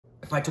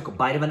if I took a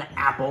bite of an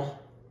apple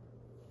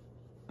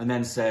and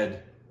then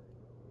said,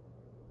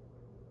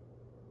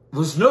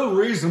 there's no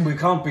reason we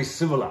can't be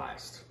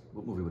civilized,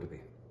 what movie would it be?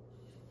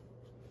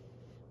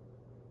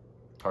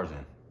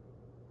 Tarzan.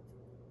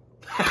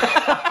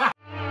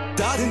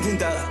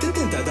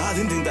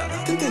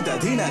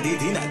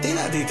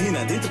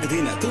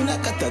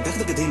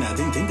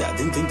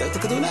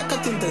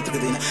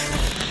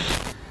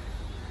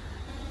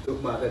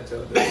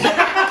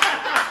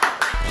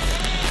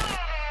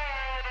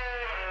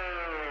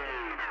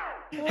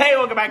 Hey,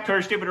 welcome back to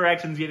our Stupid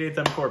Reactions. It's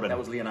Corbin. That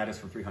was Leonidas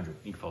from 300.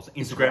 You can follow us on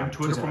Instagram,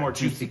 Twitter for more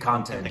juicy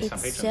content.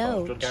 It's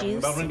so juicy.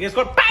 Also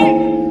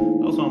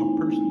on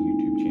personal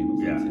YouTube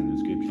channels. Yeah. In the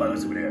description. Follow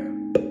us over there.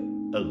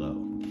 Hello.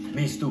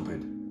 Me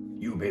stupid.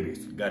 You babies.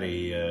 Got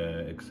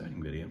a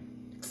exciting video.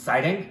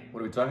 Exciting?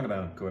 What are we talking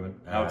about, Corbin?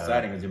 How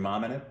exciting? Is your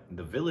mom in it?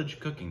 The Village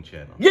Cooking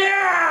Channel.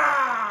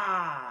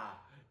 Yeah!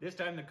 This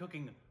time they're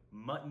cooking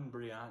mutton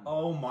biryani.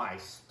 Oh my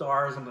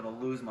stars, I'm gonna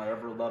lose my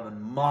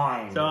ever-loving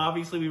mind. So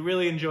obviously we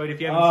really enjoyed,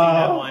 if you haven't seen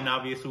that one,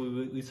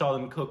 obviously we saw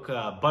them cook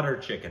butter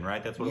chicken,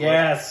 right? That's what it was.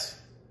 Yes.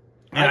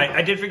 And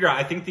I did figure out,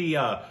 I think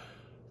the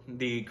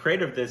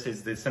creator of this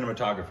is the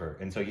cinematographer,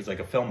 and so he's like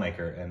a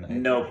filmmaker.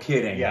 And no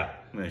kidding. Yeah,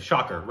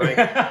 shocker, right?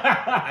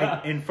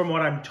 And from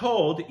what I'm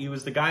told, he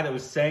was the guy that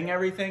was saying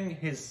everything,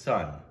 his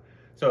son.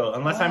 So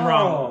unless I'm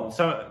wrong,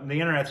 so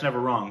the internet's never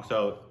wrong,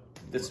 so...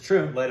 It's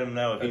true. Let him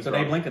know if he's wrong.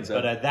 That's what Abe Lincoln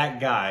said. But that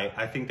guy,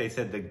 I think they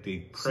said the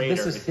creator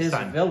so this is his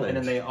son. village. And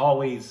then they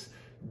always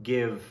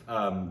give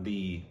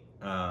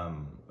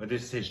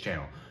this is his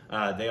channel.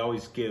 They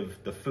always give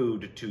the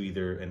food to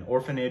either an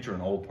orphanage or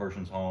an old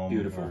person's home.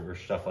 Beautiful. Or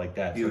stuff like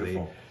that.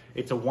 Beautiful. So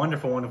it's a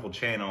wonderful, wonderful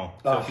channel.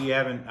 So if you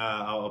haven't,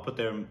 I'll put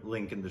their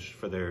link in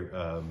for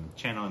their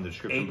channel in the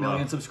description 8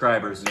 million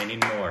subscribers. Many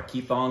more.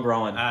 Keep on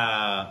growing.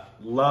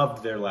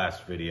 Loved their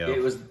last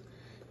video.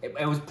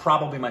 It was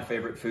probably my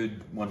favorite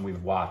food one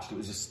we've watched.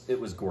 It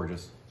was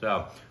gorgeous.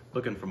 So,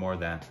 looking for more of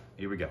that.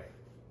 Here we go.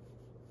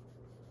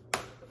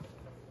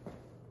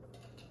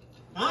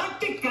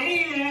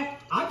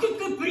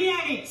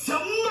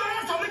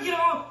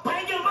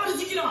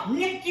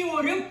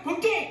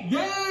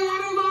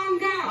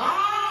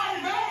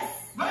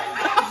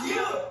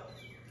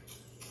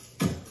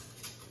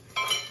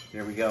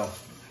 Here we go.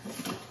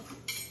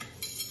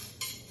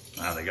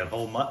 Wow, they got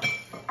whole mutton.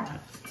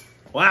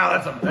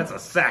 Wow, that's a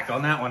sack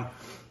on that one.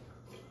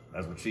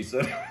 That's what she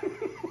said.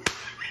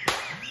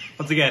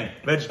 Once again,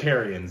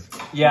 vegetarians.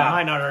 Yeah.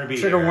 Might not already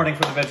be Trigger here. warning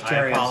for the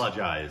vegetarians. I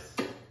apologize.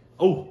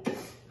 Oh,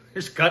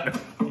 just cutting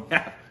them.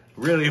 Yeah,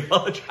 really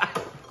apologize.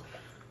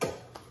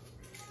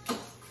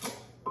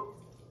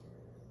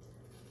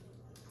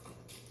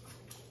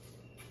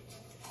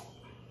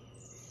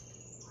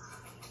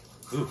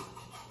 Ooh,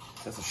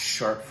 that's a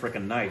sharp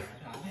frickin' knife.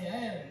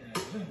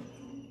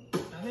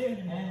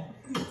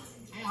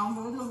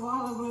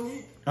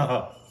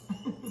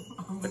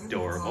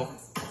 Adorable.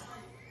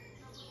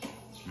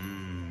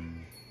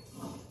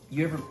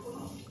 You ever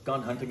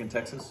gone hunting in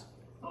Texas?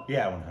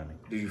 Yeah, I went hunting.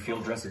 Do you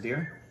field dress a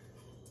deer?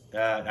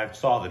 I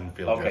saw them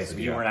field Okay, dress so a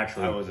you deer. weren't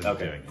actually... I wasn't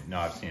okay. doing it. No,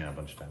 I've seen it a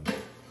bunch of times.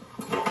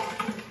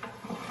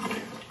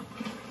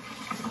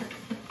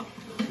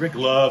 Rick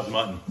loves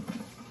mutton.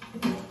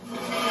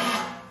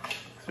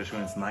 Especially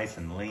when it's nice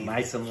and lean.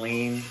 Nice and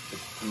lean, the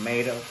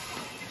tomato.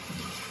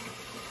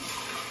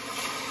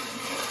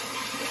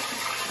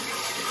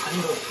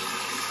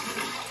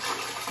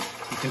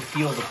 You can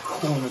feel the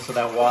coolness of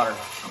that water.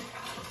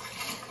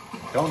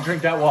 Don't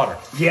drink that water.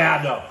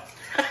 Yeah, no.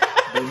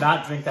 Do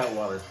not drink that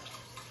water.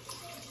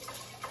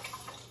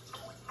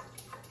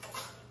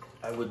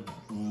 I would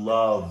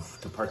love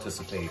to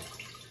participate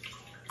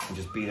and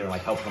just be there and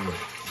like help them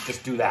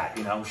just do that,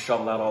 you know,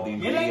 shovel out all the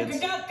ingredients.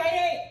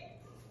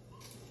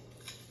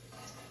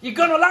 You're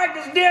gonna like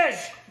this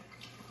dish!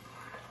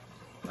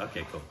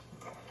 Okay, cool.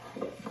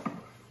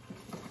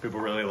 People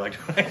really liked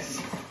what I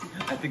said.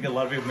 I think a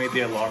lot of people made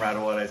the alarm out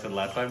of what I said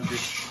last time.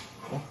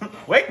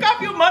 Wake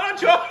up, you mother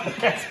chuck!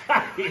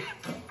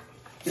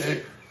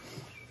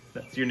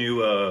 That's your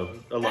new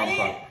alarm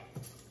clock.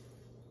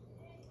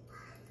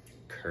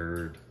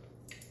 Curd.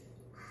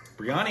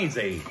 Biryani's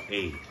a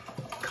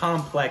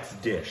complex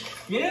dish.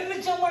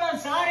 Lemon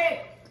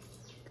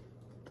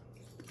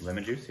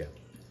juice, yeah.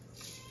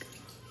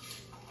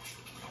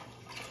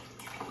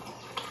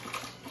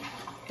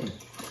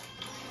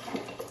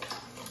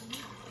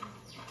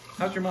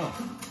 How's your mom?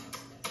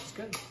 It's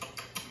good.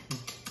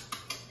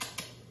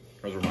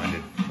 I was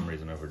reminded for some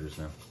reason over just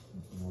now.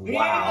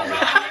 Wow.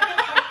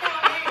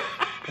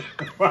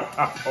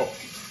 Wow.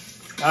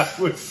 That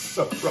was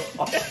so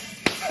wrong.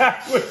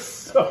 That was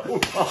so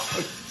wrong.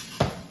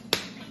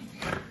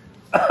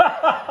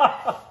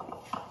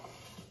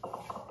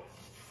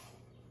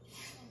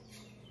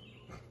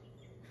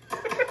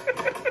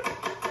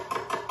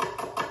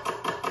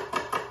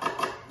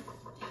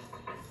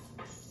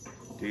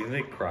 Do you think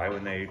they cry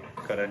when they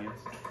cut onions?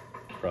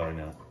 Probably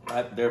not.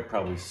 They're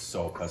probably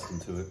so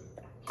accustomed to it.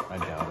 I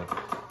doubt it.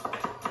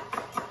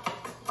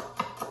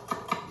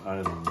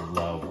 I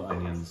love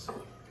onions.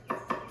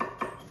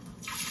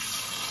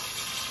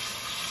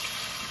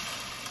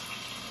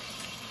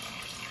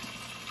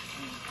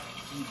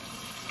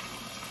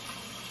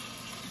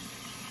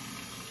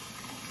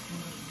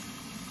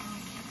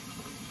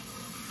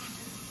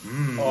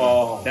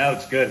 Now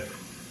it's good.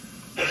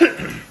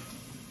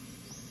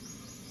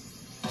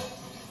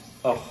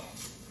 Oh.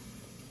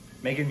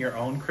 Making your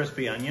own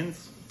crispy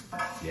onions?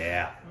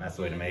 Yeah, that's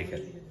the way to make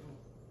it.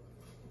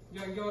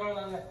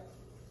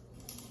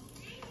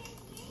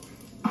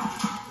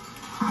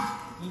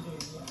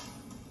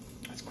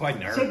 That's quite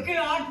nervous.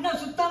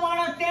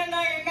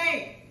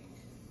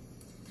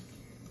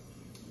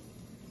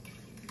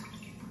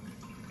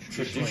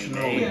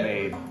 Traditionally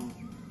made.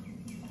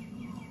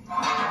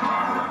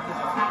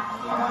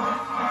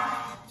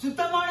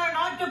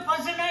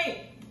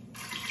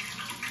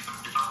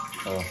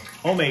 Oh,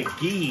 homemade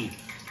ghee.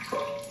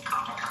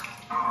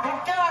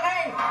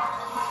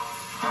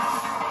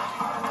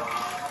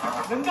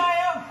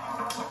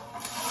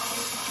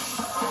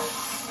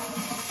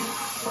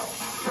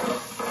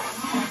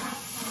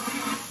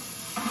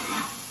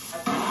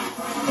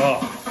 Oh,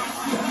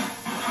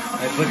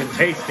 that's looking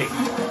tasty.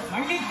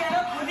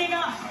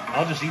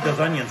 I'll just eat those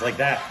onions like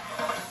that.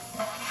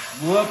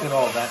 Look at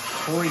all that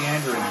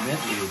coriander and mint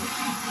leaves.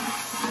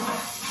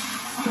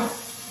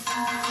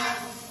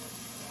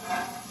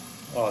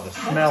 Oh, the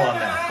smell on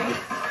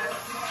that.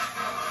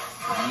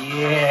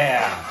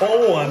 Yeah.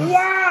 Whole one.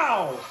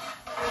 Wow.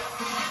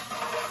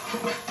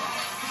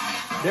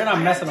 They're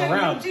not messing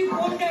around.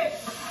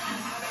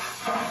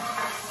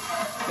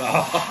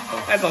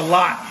 Oh, that's a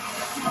lot.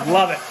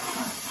 Love it.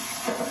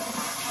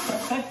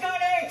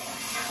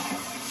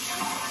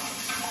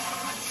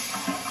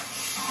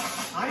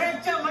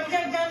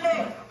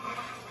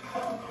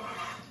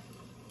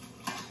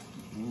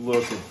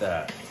 Look at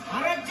that.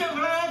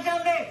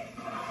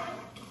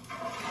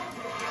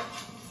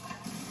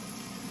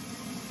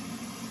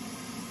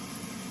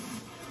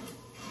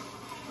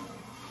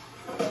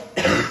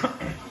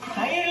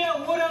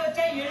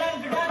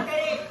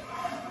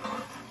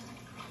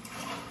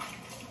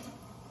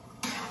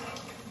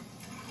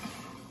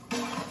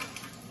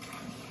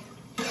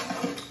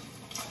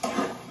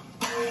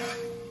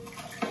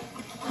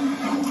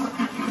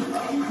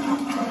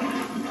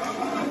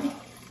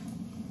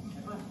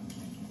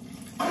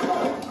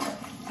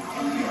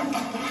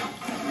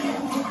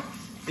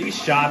 These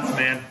shots,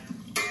 man.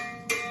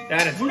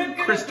 That is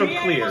crystal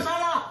clear.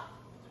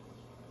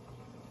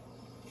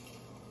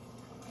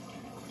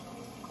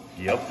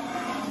 Yep.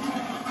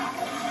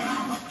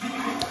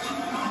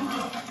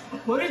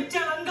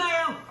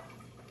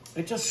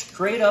 It just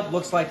straight up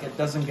looks like it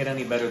doesn't get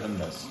any better than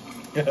this.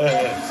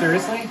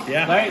 Seriously?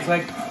 Yeah. Right? It's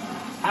like,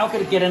 how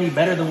could it get any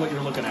better than what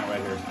you're looking at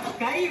right here?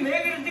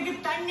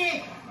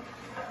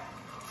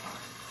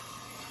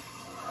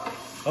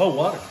 Oh,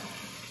 water.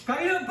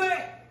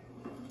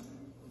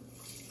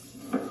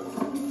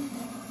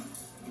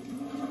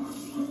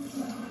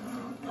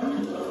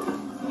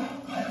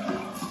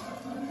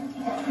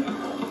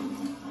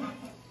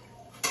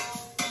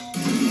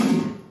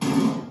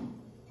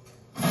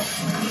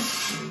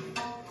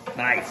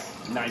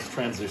 Nice. Nice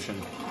transition.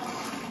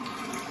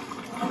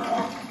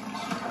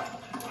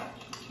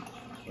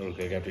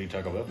 Okay, after you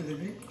Taco Bell.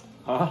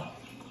 Huh?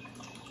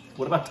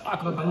 What about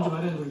Taco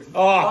Bell?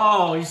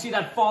 Oh, Oh, you see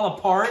that fall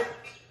apart?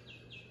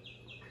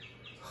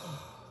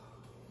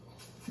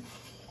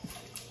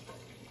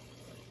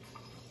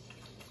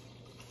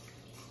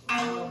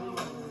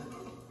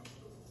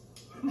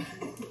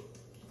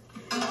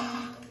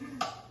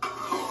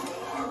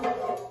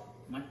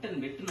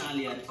 Mutton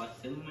Biryani yaar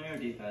semmayya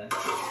deepa.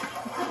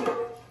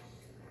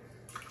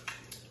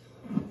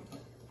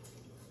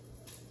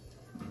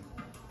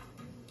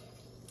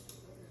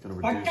 Gonna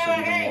reduce it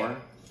even more.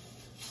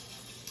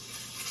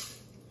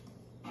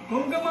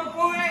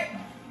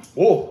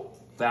 oh,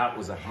 That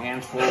was a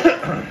handful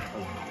of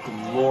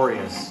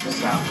glorious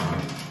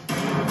saffron.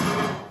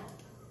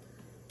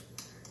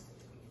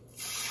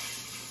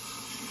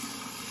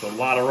 it's a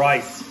lot of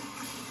rice.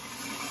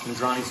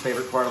 Indrani's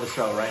favorite part of the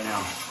show right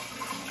now.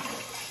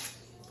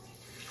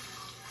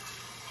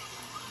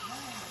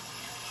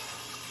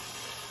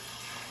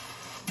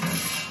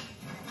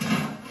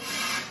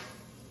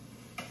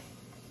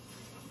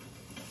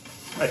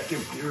 I can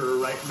hear her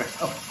right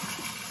now.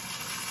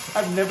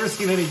 I've never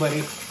seen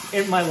anybody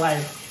in my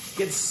life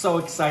get so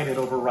excited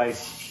over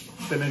rice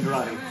than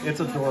Indrani. It's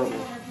adorable.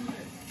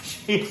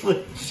 She's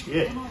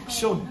legit.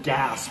 She'll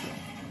gasp.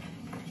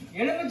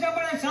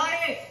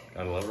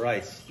 Gotta love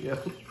rice. Yeah.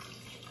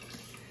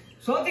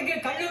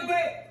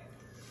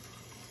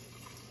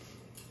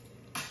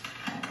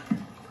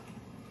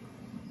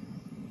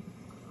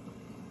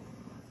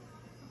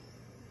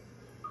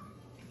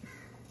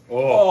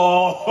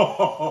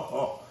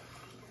 Oh.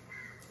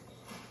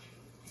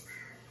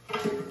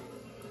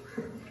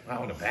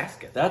 Wow, in a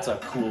basket. That's a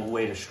cool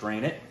way to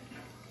strain it.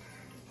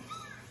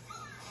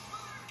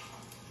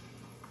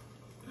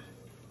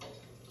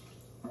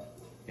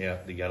 Yeah,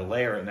 you gotta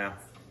layer it now.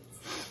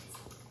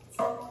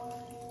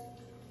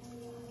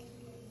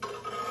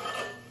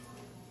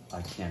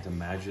 I can't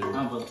imagine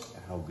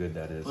how good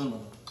that is.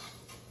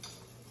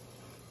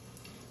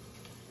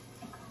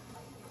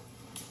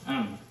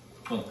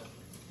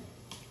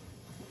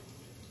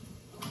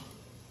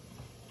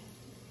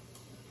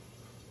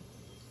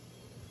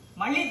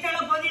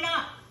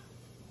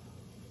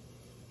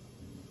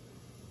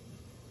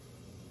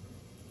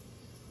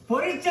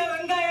 பொரிச்ச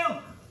வெங்காயம்,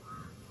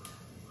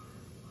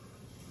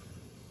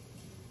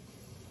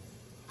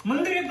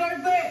 முந்திரி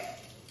பருப்பு,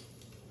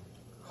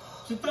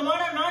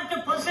 சுத்தமான நாட்டு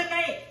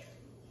பசுனை.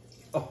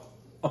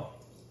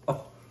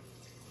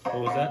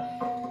 What was that?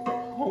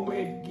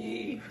 Homemade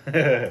ghee.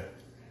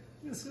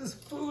 This is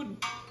food,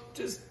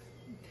 just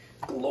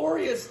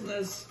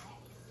gloriousness.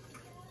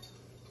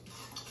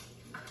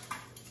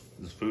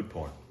 This is food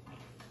porn.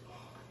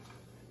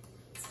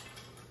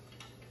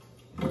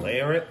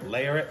 Layer it,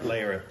 layer it,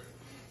 layer it.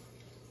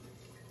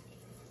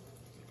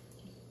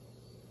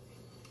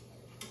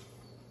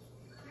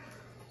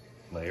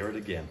 Layer it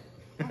again.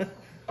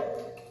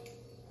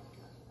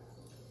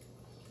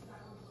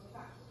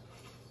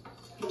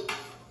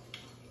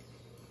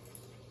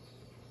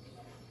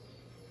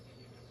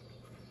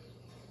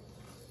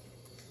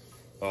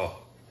 Oh.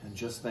 And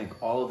just think,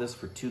 all of this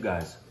for 2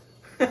 guys.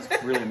 It's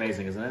really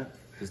amazing, isn't it?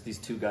 Just these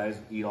 2 guys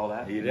eat all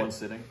that in one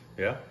sitting.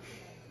 Yeah.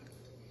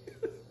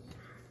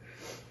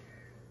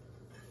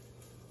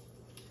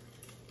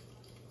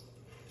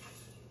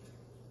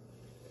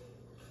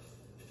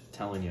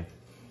 Telling you,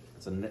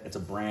 it's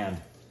a brand.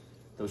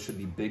 Those should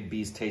be Big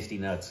B's Tasty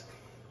Nuts.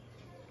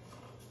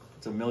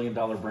 It's $1 million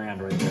brand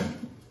right there.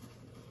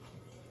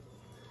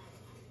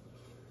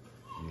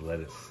 You let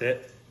it sit,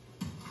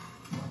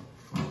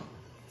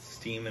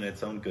 steam in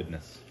its own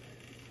goodness.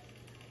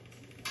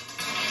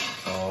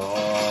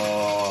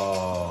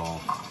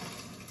 Oh,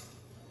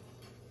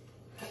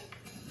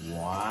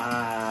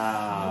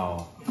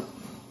 wow!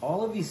 All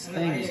of these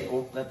things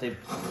that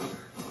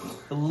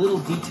the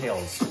little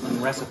details in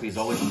recipes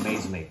always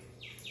amaze me.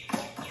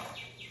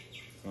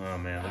 Oh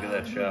man, look at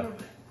that chef.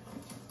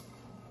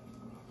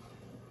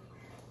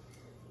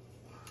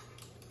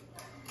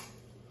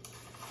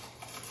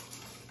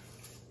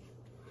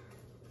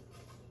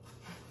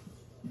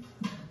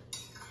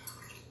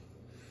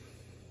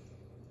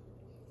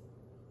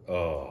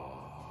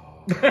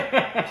 Oh.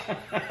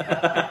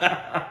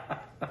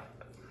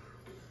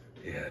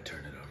 Yeah,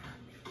 turn it over.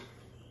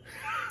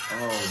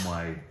 Oh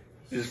my.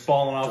 Just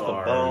falling off the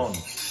bone.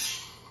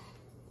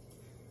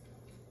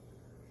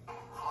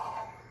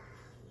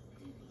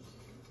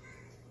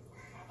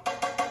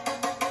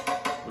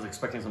 I was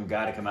expecting some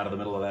guy to come out of the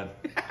middle of that.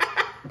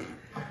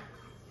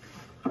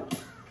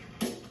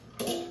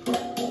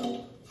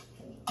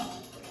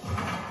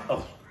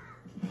 Oh,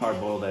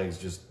 hard-boiled eggs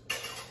just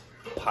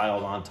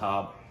piled on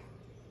top.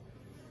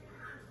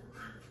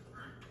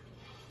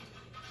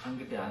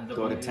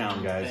 Go to town,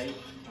 guys.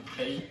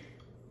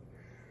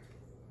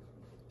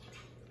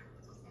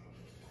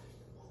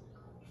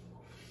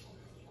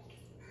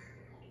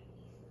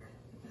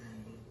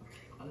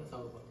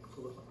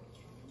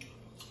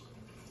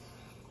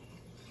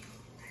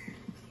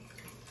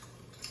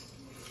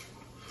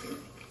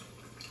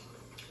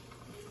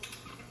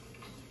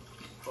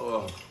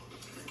 Oh,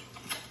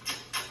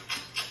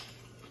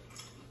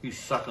 he's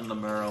sucking the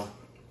marrow.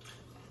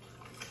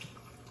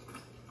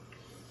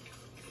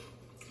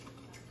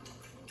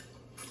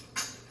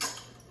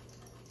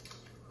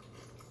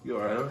 You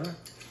alright over there?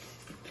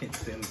 Can't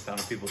stand the sound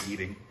of people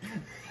eating.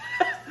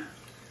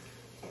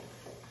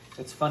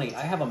 It's funny.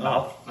 I have a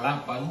mouth.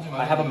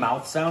 I have a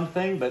mouth sound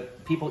thing, but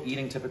people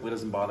eating typically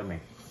doesn't bother me.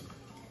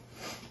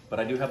 But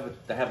I do have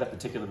that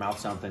particular mouth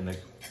sound thing that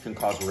can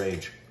cause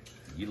rage.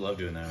 You love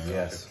doing that.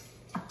 Yes.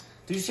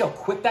 Did you see how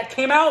quick that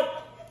came out?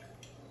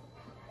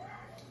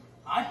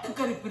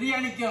 ஆட்டுக்கறி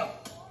பிரியாணிக்கும்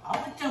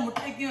அவிச்ச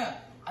முட்டைக்கும்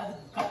அது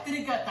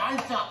கத்திரிக்காய்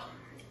தாளிச்சா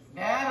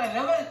வேற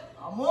level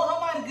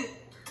அமோகமா இருக்கு.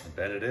 I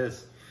bet it is.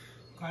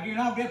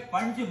 கறினா அப்படியே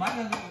பஞ்சு மாதிரி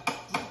இருக்கு.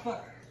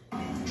 Super.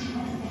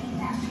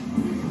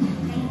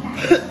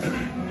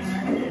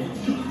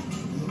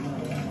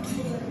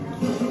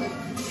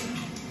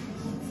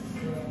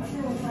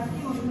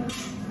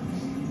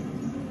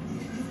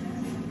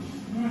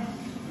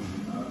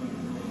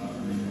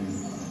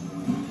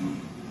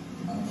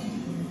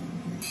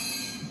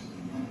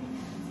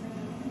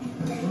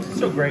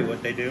 So great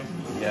what they do.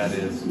 Yeah, it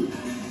is.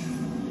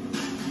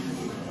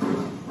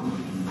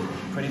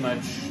 Pretty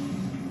much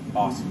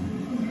awesome.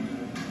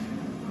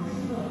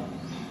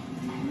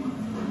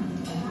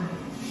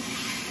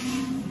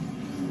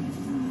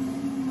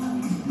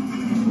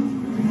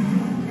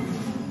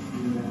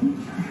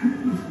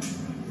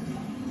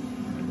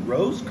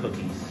 Rose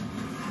cookies.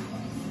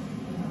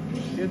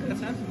 You know what that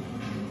sounds?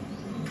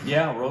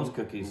 Yeah, rose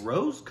cookies.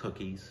 Rose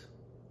cookies.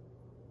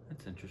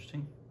 That's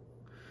interesting.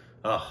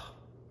 Ugh.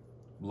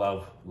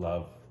 Love,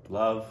 love,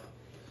 love.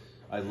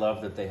 I love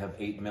that they have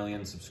 8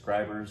 million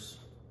subscribers.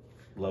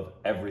 Love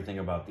everything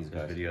about these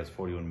guys. This video has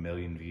 41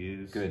 million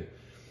views. Good.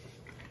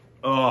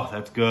 Oh,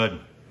 that's good.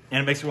 And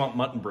it makes me want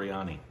mutton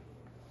biryani.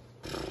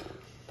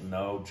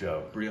 No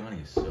joke. Biryani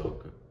is so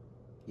good.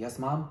 Yes,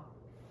 Mom?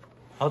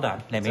 Hold on.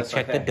 Let me That's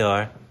check okay. the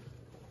door.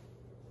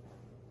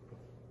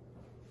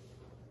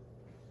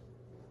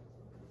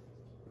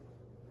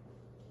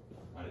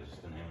 Might have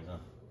just been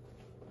Amazon.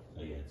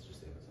 Oh yeah, it's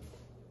just Amazon.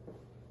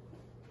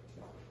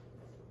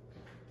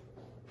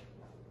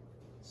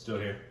 Still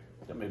here.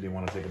 That made me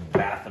want to take a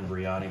bath in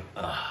biryani.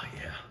 Ah,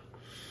 yeah.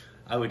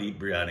 I would eat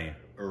biryani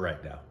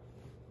right now.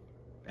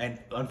 And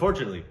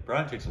unfortunately,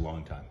 biryani takes a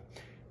long time.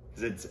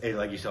 It's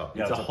like you saw,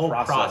 it's a whole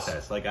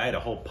process. Like I had a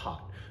whole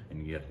pot, and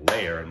you get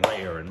layer and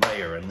layer and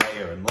layer and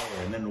layer and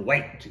layer, and then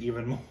wait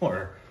even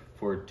more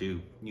for it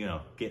to, you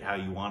know, get how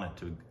you want it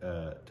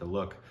to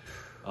look.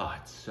 Oh,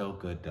 it's so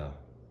good though.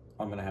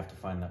 I'm gonna have to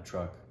find that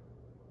truck.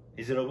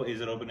 Is it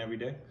open every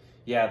day?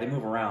 Yeah, they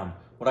move around.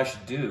 What I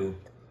should do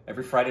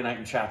every Friday night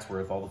in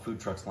Chatsworth, all the food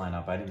trucks line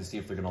up. I need to see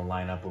if they're gonna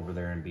line up over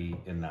there and be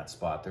in that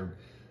spot.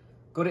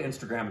 Go to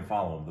Instagram and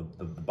follow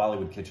them, the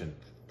Bollywood Kitchen,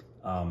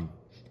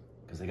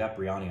 because they got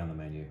biryani on the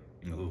menu.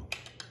 Ooh,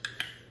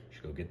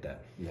 should go get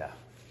that. Yeah.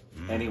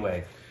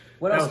 Anyway,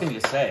 what else can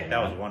you say?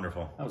 That was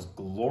wonderful. That was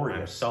glorious.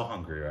 I'm so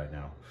hungry right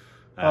now.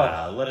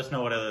 Let us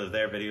know what other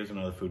their videos and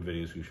other food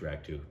videos we should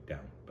react to down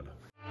below.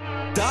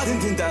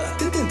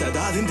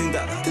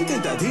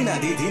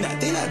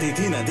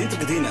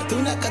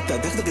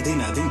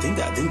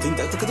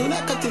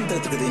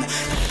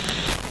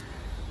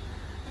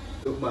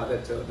 Look,